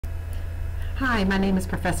Hi, my name is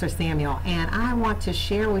Professor Samuel, and I want to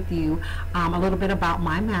share with you a little bit about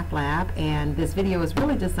MyMathLab, and this video is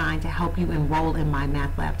really designed to help you enroll in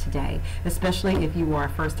MyMathLab today, especially if you are a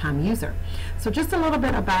first-time user. So just a little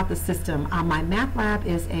bit about the system. MyMathLab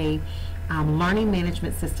is a learning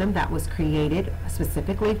management system that was created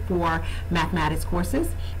specifically for mathematics courses,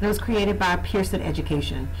 and it was created by Pearson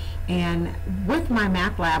Education. And with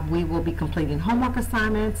MyMathLab, we will be completing homework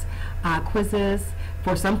assignments, quizzes,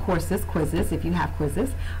 for some courses, quizzes if you have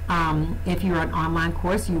quizzes. If you're an online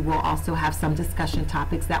course, you will also have some discussion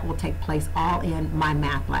topics that will take place all in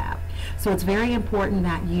MyMathLab. So it's very important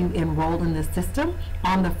that you enroll in this system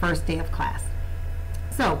on the first day of class.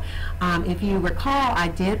 So, if you recall, I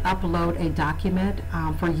did upload a document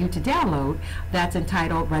for you to download that's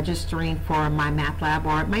entitled Registering for MyMathLab,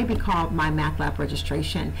 or it may be called MyMathLab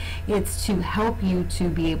Registration. It's to help you to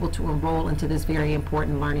be able to enroll into this very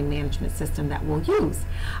important learning management system that we'll use.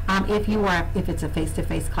 If it's a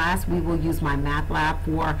face-to-face class, we will use MyMathLab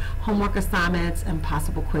for homework assignments and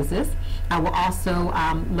possible quizzes. I will also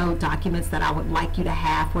load documents that I would like you to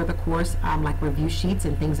have for the course, like review sheets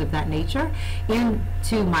and things of that nature, into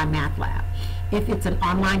MyMathLab. If it's an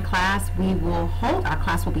online class, our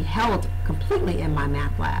class will be held completely in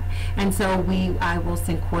MyMathLab. And so I will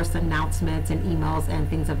send course announcements and emails and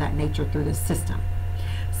things of that nature through the system.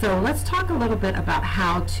 So let's talk a little bit about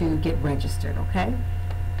how to get registered, okay?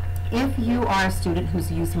 If you are a student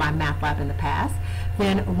who's used MyMathLab in the past,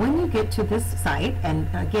 then when you get to this site, and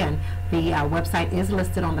again, the website is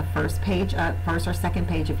listed on the first page, first or second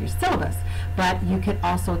page of your syllabus, but you could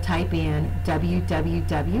also type in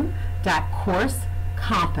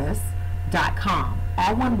www.coursecompass.com,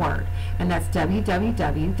 all one word, and that's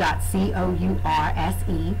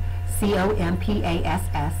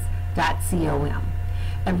www.coursecompass.com.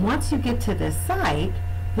 And once you get to this site,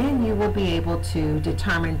 then you will be able to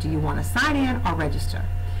determine, do you want to sign in or register.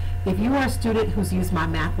 If you are a student who's used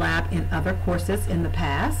MyMathLab in other courses in the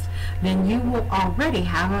past, then you will already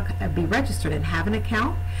be registered and have an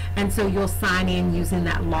account, and so you'll sign in using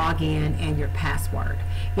that login and your password.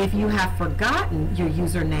 If you have forgotten your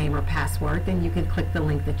username or password, then you can click the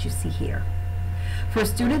link that you see here. For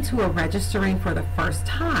students who are registering for the first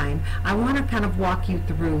time, I want to kind of walk you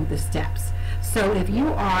through the steps. So if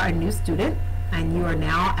you are a new student, and you are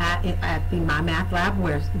now at the MyMathLab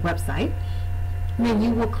website, then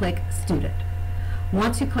you will click Student.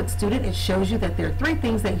 Once you click Student, it shows you that there are three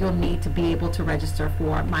things that you'll need to be able to register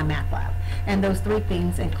for MyMathLab. And those three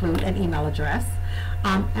things include an email address.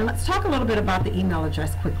 And let's talk a little bit about the email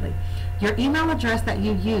address quickly. Your email address that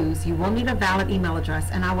you use, you will need a valid email address,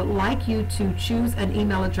 and I would like you to choose an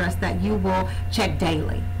email address that you will check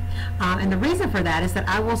daily. And the reason for that is that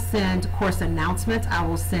I will send course announcements, I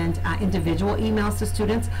will send individual emails to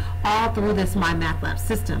students all through this MyMathLab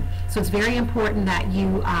system. So it's very important that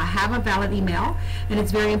you have a valid email, and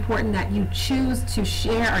it's very important that you choose to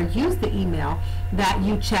share or use the email that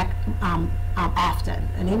you check often,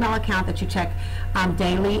 an email account that you check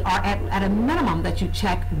daily, or at a minimum that you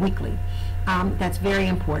check weekly. That's very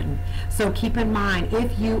important. So keep in mind,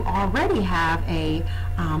 if you already have an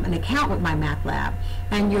account with MyMathLab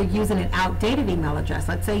and you're using an outdated email address,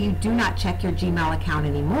 let's say you do not check your Gmail account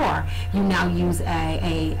anymore, you now use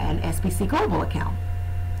an SBC Global account.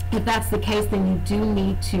 If that's the case, then you do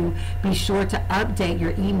need to be sure to update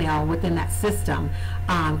your email within that system.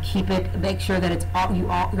 Make sure that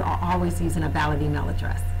you're always using a valid email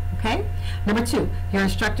address. Okay? Number two, your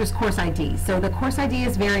instructor's course ID. So the course ID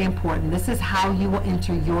is very important. This is how you will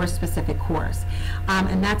enter your specific course.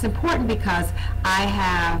 And that's important because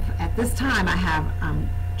at this time, I have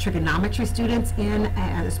trigonometry students in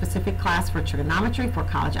a specific class for trigonometry, for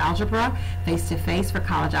college algebra, face-to-face for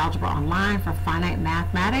college algebra online, for finite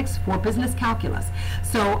mathematics, for business calculus.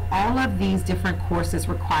 So all of these different courses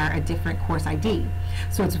require a different course ID.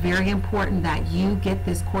 So it's very important that you get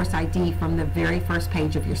this course ID from the very first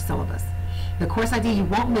page of your syllabus. The course ID, you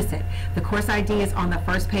won't miss it. The course ID is on the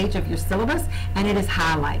first page of your syllabus, and it is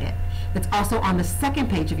highlighted. It's also on the second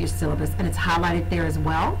page of your syllabus, and it's highlighted there as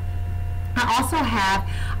well. I also have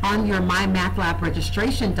on your MyMathLab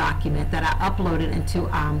registration document that I uploaded into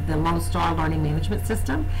the Lone Star Learning Management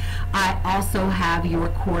System. I also have your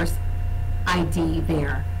course ID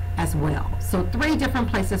there as well. So three different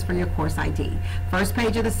places for your course ID. First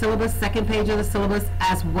page of the syllabus, second page of the syllabus,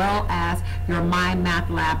 as well as your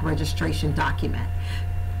MyMathLab registration document.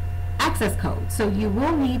 Access code. So you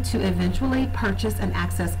will need to eventually purchase an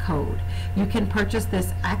access code. You can purchase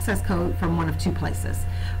this access code from one of two places.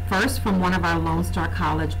 First, from one of our Lone Star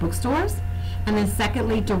College bookstores, and then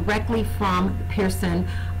secondly, directly from Pearson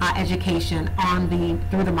Education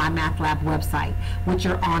through the MyMathLab website, which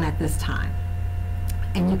you're on at this time.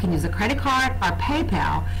 And you can use a credit card or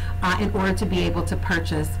PayPal in order to be able to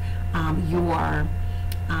purchase your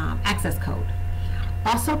access code.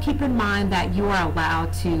 Also keep in mind that you are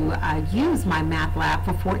allowed to use MyMathLab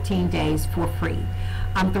for 14 days for free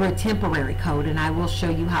through a temporary code, and I will show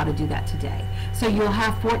you how to do that today. So you'll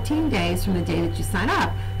have 14 days from the day that you sign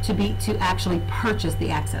up to actually purchase the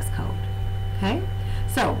access code. Okay?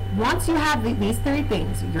 So once you have these three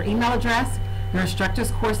things, your email address, your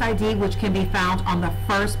instructor's course ID, which can be found on the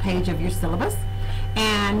first page of your syllabus,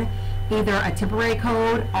 and either a temporary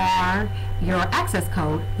code or your access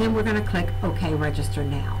code, then we're going to click OK, register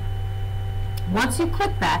now. Once you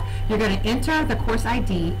click that, you're going to enter the course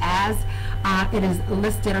ID as it is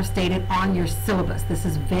listed or stated on your syllabus. This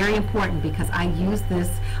is very important because I'll use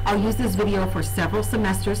this video for several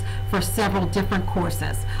semesters for several different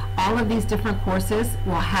courses. All of these different courses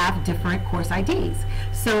will have different course IDs.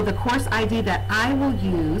 So the course ID that I will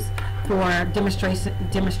use for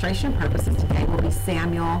demonstration purposes today will be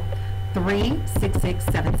Samuel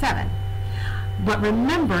 36677. But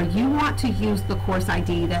remember, you want to use the course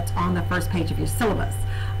ID that's on the first page of your syllabus.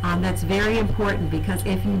 That's very important because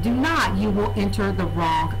if you do not, you will enter the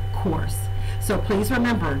wrong course. So please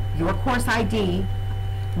remember, your course ID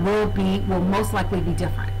will most likely be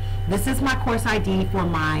different. This is my course ID for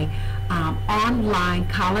my online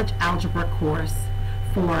college algebra course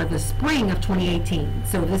for the spring of 2018.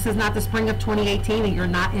 So this is not the spring of 2018 and you're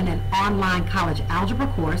not in an online college algebra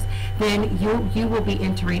course, then you will be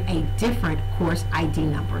entering a different course ID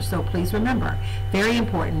number. So please remember, very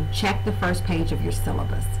important, check the first page of your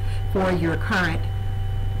syllabus for your current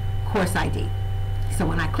course ID. So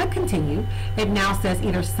when I click continue, it now says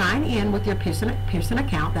either sign in with your Pearson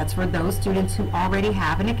account, that's for those students who already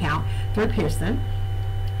have an account through Pearson,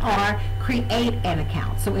 or create an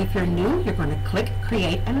account. So if you're new, you're going to click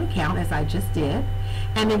create an account as I just did,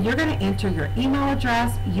 and then you're going to enter your email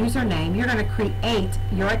address, username. You're going to create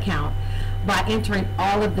your account by entering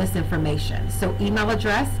all of this information. So email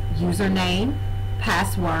address, username,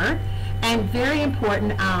 password, and very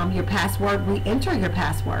important, your password, re-enter your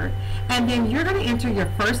password, and then you're going to enter your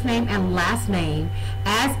first name and last name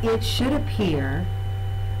as it should appear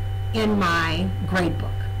in my gradebook.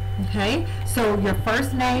 Okay, so your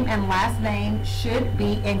first name and last name should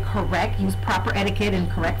be in use proper etiquette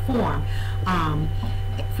and correct form.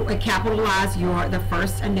 Capitalize the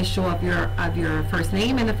first initial of your first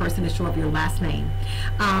name and the first initial of your last name.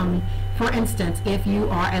 For instance, if you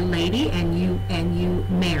are a lady and you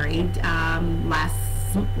married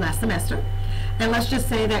last semester, and let's just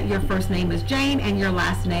say that your first name is Jane and your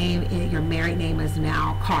last name, your married name is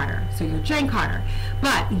now Carter. So you're Jane Carter.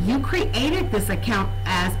 But you created this account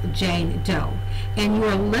as Jane Doe, and you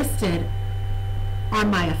are listed on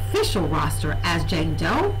my official roster as Jane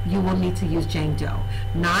Doe. You will need to use Jane Doe,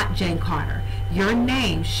 not Jane Carter. Your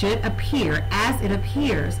name should appear as it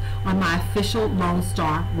appears on my official Lone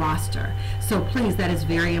Star roster. So please, that is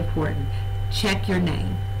very important. Check your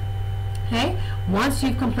name. Okay, once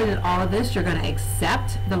you've completed all of this, you're going to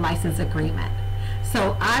accept the license agreement.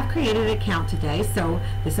 So I've created an account today, so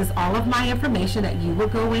this is all of my information that you will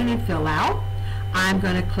go in and fill out. I'm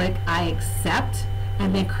going to click I accept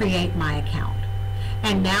and then create my account.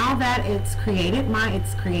 And now that it's created my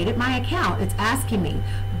account, it's asking me,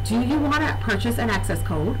 do you want to purchase an access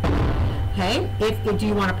code? Okay, do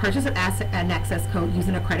you want to purchase an access code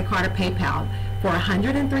using a credit card or PayPal for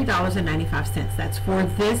 $103.95. That's for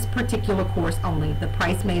this particular course only. The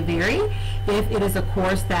price may vary if it is a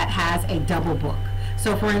course that has a double book.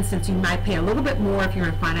 So for instance, you might pay a little bit more if you're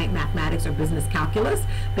in finite mathematics or business calculus,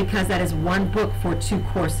 because that is one book for two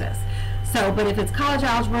courses. So, but if it's college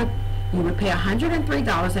algebra, you would pay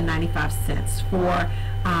 $103.95 for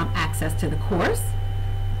access to the course.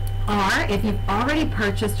 Or if you've already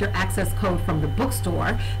purchased your access code from the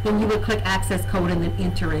bookstore, then you would click access code and then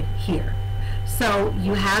enter it here. So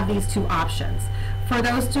you have these two options. For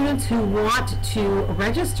those students who want to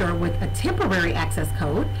register with a temporary access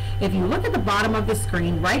code, if you look at the bottom of the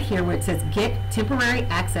screen right here where it says get temporary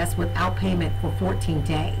access without payment for 14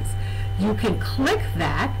 days, you can click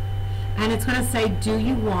that and it's going to say, do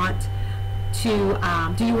you want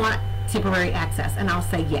temporary access? And I'll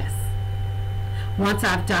say yes. Once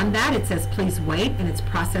I've done that, it says please wait, and it's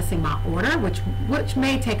processing my order, which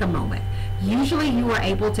may take a moment. Usually you are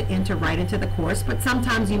able to enter right into the course, but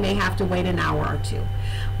sometimes you may have to wait an hour or two.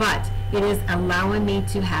 But it is allowing me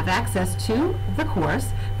to have access to the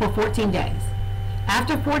course for 14 days.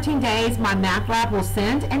 After 14 days, MyMathLab will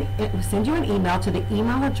send you an email to the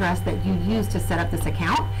email address that you used to set up this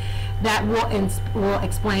account that will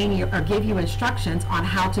explain or give you instructions on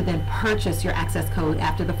how to then purchase your access code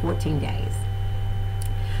after the 14 days.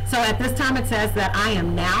 So at this time it says that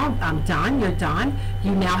I'm done, you're done.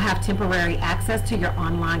 You now have temporary access to your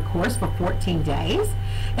online course for 14 days.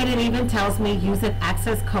 And it even tells me use an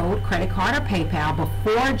access code, credit card or PayPal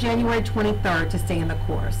before January 23rd to stay in the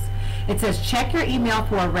course. It says check your email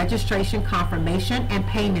for a registration confirmation and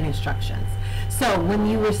payment instructions. So when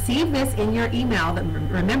you receive this in your email,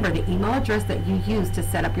 remember the email address that you use to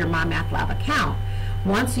set up your MyMathLab account.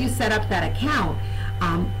 Once you set up that account,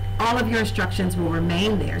 all of your instructions will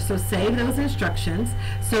remain there. So save those instructions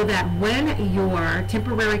so that when your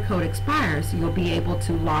temporary code expires, you'll be able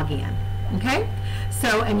to log in. Okay?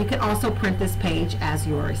 So, and you can also print this page as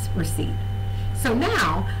your receipt. So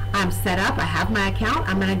now I'm set up, I have my account,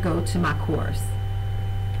 I'm going to go to my course.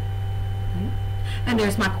 Okay. And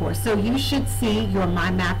there's my course. So you should see your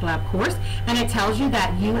MyMathLab course, and it tells you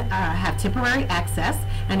that you have temporary access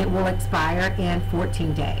and it will expire in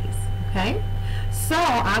 14 days. Okay? So,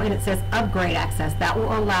 and it says upgrade access. That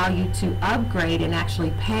will allow you to upgrade and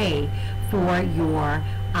actually pay for your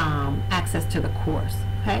access to the course.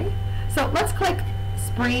 Okay? So let's click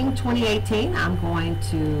Spring 2018. I'm going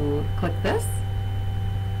to click this.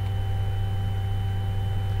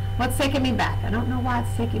 What's taking me back? I don't know why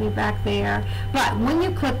it's taking me back there. But when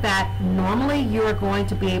you click that, normally you're going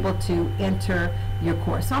to be able to enter your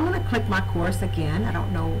course. So I'm going to click my course again. I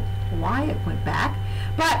don't know why it went back,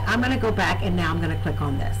 but I'm going to go back and now I'm going to click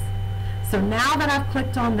on this. So now that I've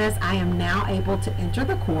clicked on this, I am now able to enter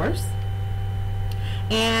the course.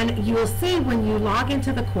 And you will see when you log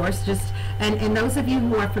into the course, and those of you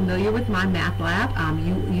who are familiar with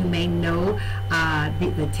MyMathLab, you may know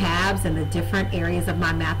the tabs and the different areas of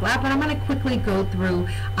MyMathLab, but I'm going to quickly go through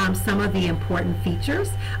some of the important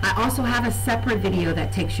features. I also have a separate video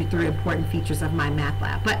that takes you through important features of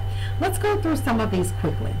MyMathLab, but let's go through some of these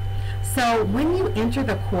quickly. So when you enter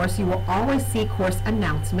the course, you will always see course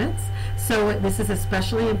announcements. So this is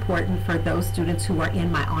especially important for those students who are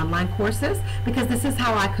in my online courses, because this is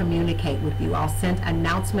how I communicate with you. I'll send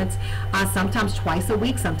announcements sometimes twice a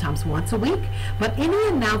week, sometimes once a week. But any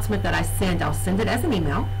announcement that I send, I'll send it as an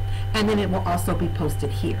email, and then it will also be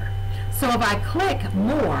posted here. So if I click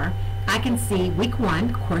More, I can see week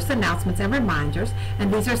 1, course announcements and reminders,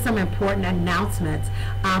 and these are some important announcements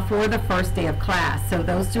for the first day of class. So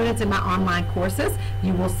those students in my online courses,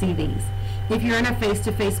 you will see these. If you're in a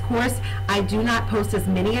face-to-face course, I do not post as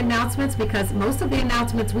many announcements because most of the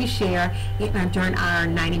announcements we share during our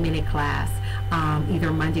 90-minute class,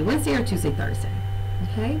 either Monday, Wednesday, or Tuesday, Thursday.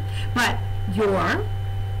 Okay? But your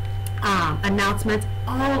announcements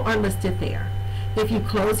all are listed there. If you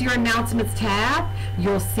close your announcements tab,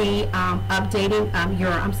 you'll see updating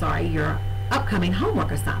your upcoming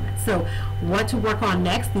homework assignments. So what to work on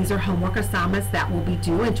next, these are homework assignments that will be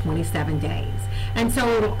due in 27 days. And so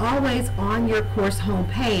it will always on your course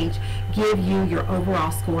homepage give you your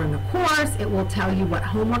overall score in the course. It will tell you what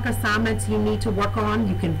homework assignments you need to work on.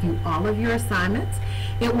 You can view all of your assignments.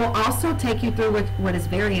 It will also take you through what is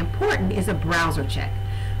very important is a browser check.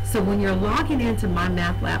 So when you're logging into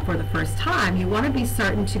MyMathLab for the first time, you want to be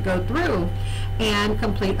certain to go through and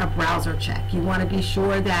complete a browser check. You want to be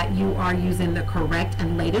sure that you are using the correct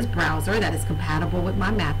and latest browser that is compatible with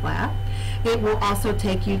MyMathLab. It will also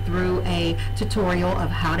take you through a tutorial of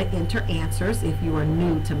how to enter answers if you are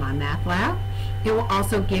new to MyMathLab. It will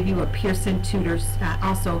also give you a Pearson Tutors,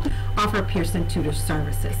 also offer Pearson Tutor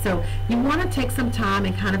services. So you want to take some time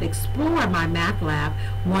and kind of explore MyMathLab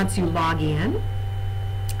once you log in.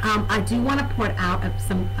 I do want to point out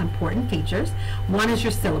some important features. One is your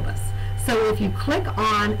syllabus. So if you click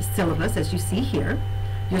on syllabus, as you see here,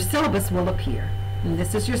 your syllabus will appear. And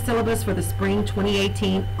this is your syllabus for the Spring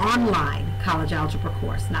 2018 online college algebra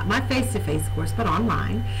course. Not my face-to-face course, but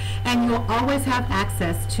online. And you'll always have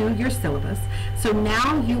access to your syllabus. So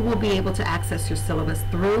now you will be able to access your syllabus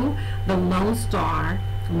through the Lone Star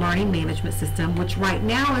Learning Management System, which right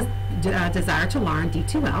now is Desire to Learn,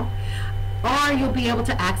 D2L. Or you'll be able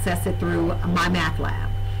to access it through MyMathLab.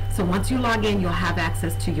 So once you log in, you'll have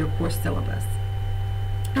access to your course syllabus.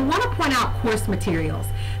 I want to point out course materials.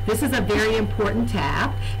 This is a very important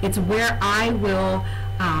tab. It's where I will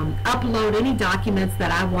upload any documents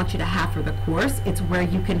that I want you to have for the course. It's where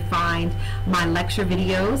you can find my lecture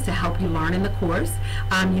videos to help you learn in the course.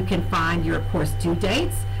 You can find your course due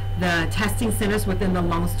dates, the testing centers within the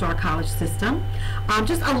Lone Star College system.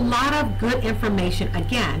 Just a lot of good information.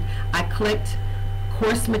 Again, I clicked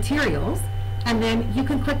course materials, and then you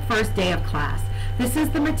can click first day of class. This is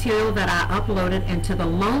the material that I uploaded into the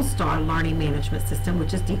Lone Star Learning Management System,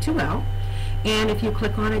 which is D2L. And if you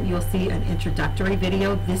click on it, you'll see an introductory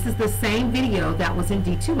video. This is the same video that was in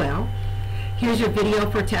D2L. Here's your video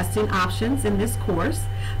for testing options in this course.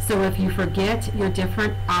 So if you forget your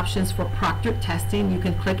different options for proctored testing, you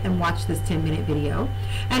can click and watch this 10-minute video.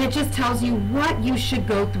 And it just tells you what you should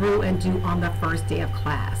go through and do on the first day of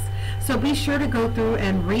class. So be sure to go through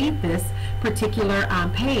and read this particular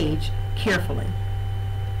page carefully.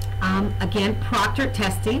 Again, proctored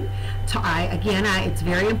testing. It's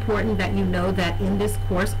very important that you know that in this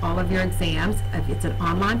course, all of your exams, if it's an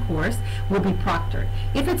online course, will be proctored.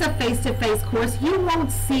 If it's a face-to-face course, you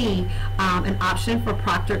won't see an option for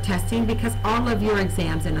proctored testing because all of your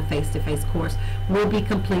exams in a face-to-face course will be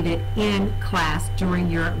completed in class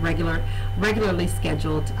during your regularly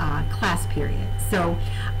scheduled class period. So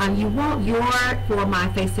for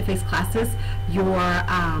my face-to-face classes, your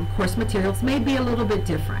course materials may be a little bit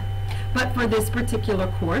different. But for this particular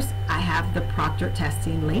course, I have the proctored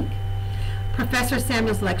testing link. Professor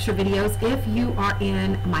Samuel's lecture videos. If you are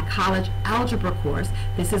in my college algebra course,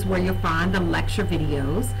 this is where you'll find the lecture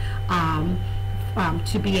videos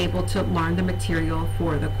to be able to learn the material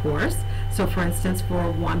for the course. So for instance,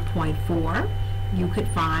 for 1.4, you could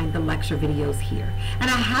find the lecture videos here.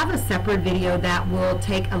 And I have a separate video that will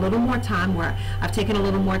take a little more time, where I've taken a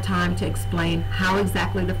little more time to explain how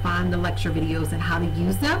exactly to find the lecture videos and how to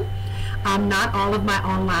use them. Not all of my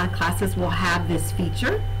online classes will have this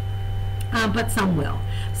feature, but some will.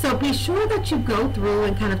 So be sure that you go through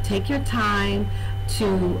and kind of take your time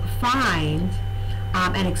to find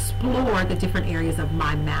and explore the different areas of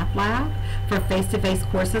MyMathLab. For face-to-face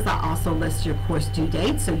courses, I also list your course due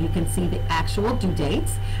dates so you can see the actual due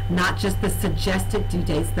dates, not just the suggested due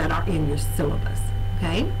dates that are in your syllabus.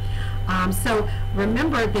 Okay? So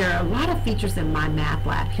remember, there are a lot of features in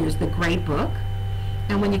MyMathLab. Here's the Gradebook.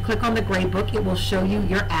 And when you click on the Gradebook, it will show you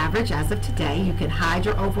your average as of today. You can hide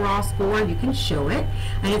your overall score, you can show it.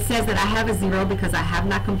 And it says that I have a 0 because I have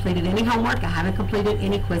not completed any homework, I haven't completed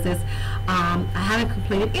any quizzes, I haven't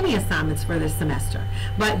completed any assignments for this semester.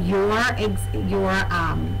 But your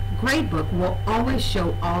Gradebook will always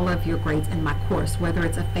show all of your grades in my course, whether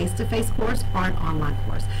it's a face-to-face course or an online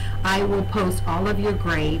course. I will post all of your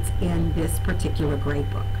grades in this particular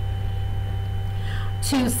Gradebook.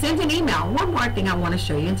 To send an email, one more thing I want to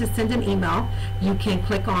show you. And to send an email, you can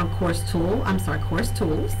click on Course Tools, and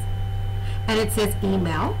it says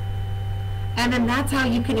email. And then that's how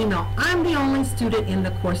you can email. I'm the only student in the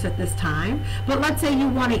course at this time, but let's say you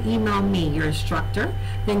want to email me, your instructor.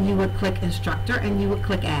 Then you would click Instructor and you would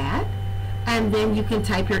click Add. And then you can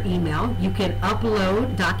type your email. You can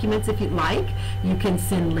upload documents if you'd like. You can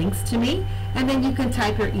send links to me, and then you can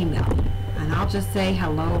type your email. And I'll just say,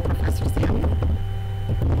 hello, Professor Samuel.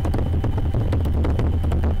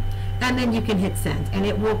 And then you can hit send, and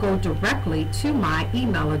it will go directly to my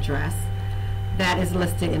email address that is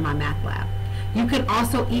listed in MyMathLab. You can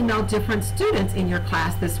also email different students in your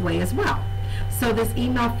class this way as well. So this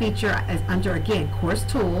email feature is under, again, Course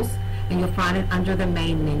Tools, and you'll find it under the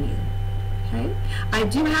main menu. Okay. I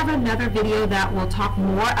do have another video that will talk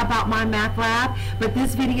more about MyMathLab, but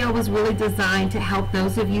this video was really designed to help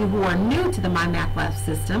those of you who are new to the MyMathLab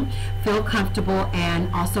system feel comfortable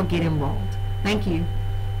and also get enrolled. Thank you.